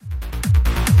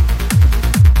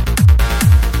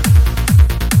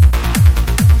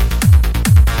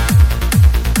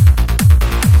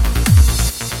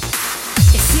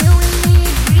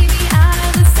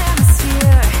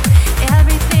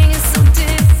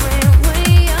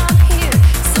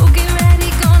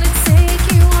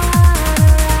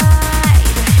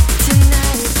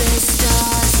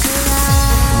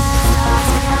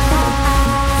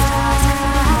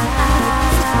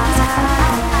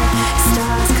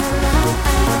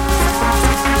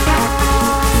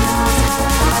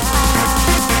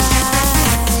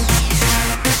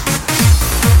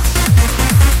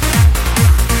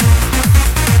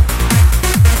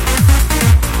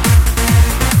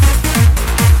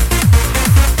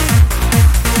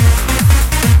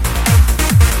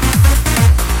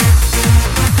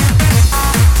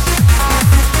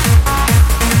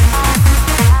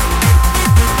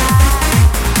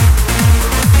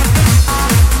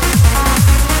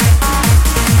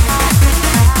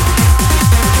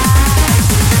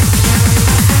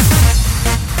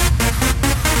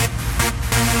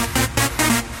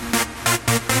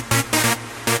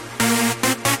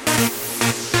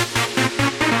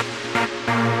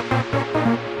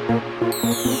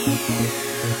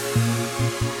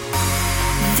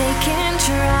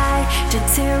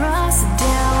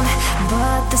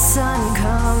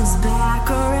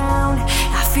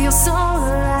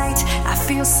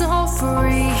feel so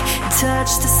free.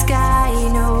 Touch the sky,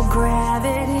 no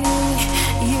gravity.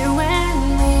 You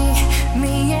and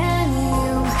me and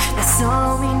you. That's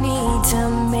all we need to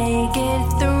make it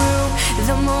through.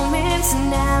 The moment's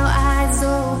now, eyes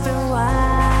open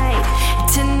wide.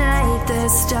 Tonight the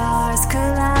stars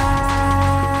collide.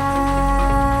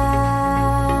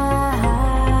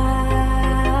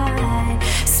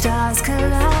 Stars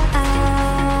collide.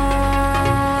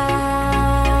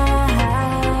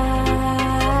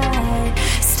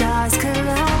 Stars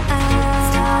collide.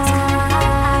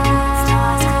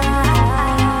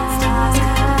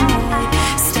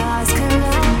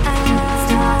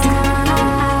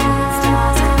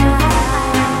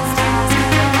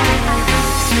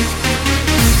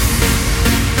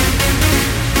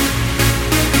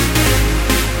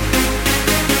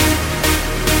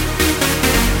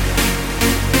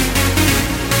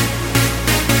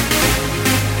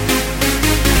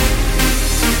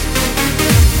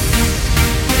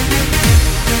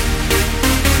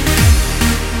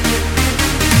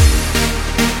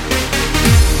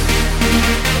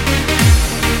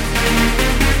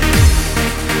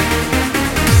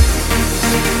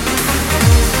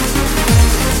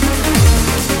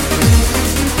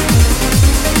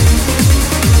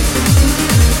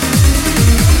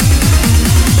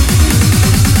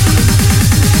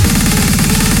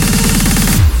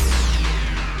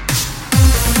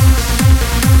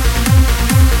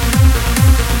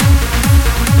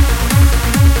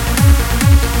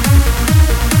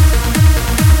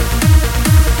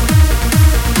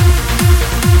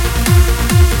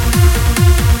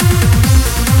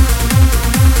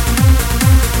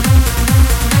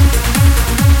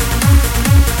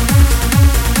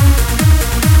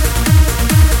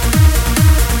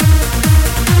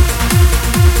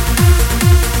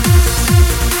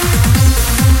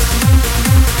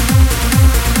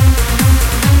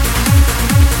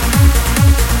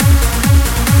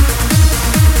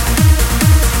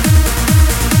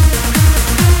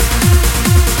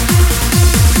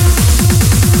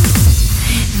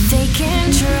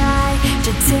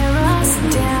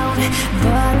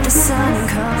 But the sun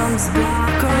comes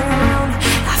back around.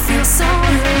 I feel so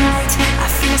light, I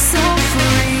feel so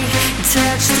free.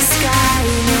 Touch the sky,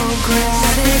 no gravity.